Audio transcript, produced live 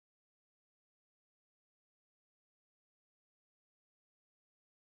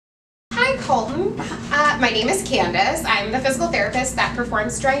Loudoun. My name is Candace. I'm the physical therapist that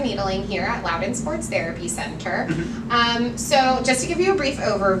performs dry needling here at Loudoun Sports Therapy Center. So just to give you a brief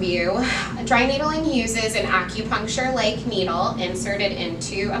overview, dry needling uses an acupuncture-like needle inserted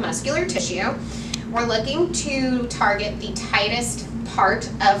into a muscular tissue. We're looking to target the tightest part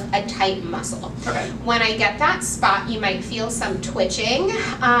of a tight muscle. Okay. When I get that spot, you might feel some twitching,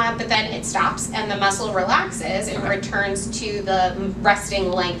 but then it stops and the muscle relaxes and returns to the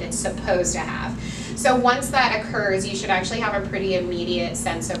resting length it's supposed to have. So once that occurs, you should actually have a pretty immediate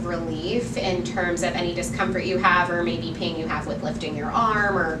sense of relief in terms of any discomfort you have or maybe pain you have with lifting your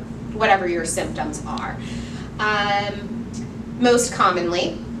arm or whatever your symptoms are. Most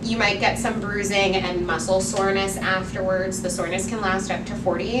commonly, you might get some bruising and muscle soreness afterwards. The soreness can last up to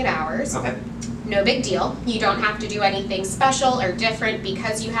 48 hours. Okay. No big deal. You don't have to do anything special or different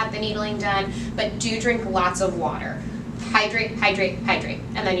because you had the needling done, but do drink lots of water. Hydrate, hydrate, hydrate.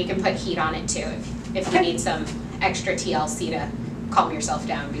 And then you can put heat on it too if you need some extra TLC to calm yourself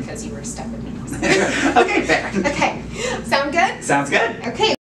down because you were stuck with needles. Okay, fair. Okay. Sound good? Sounds good.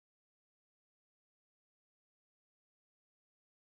 Okay.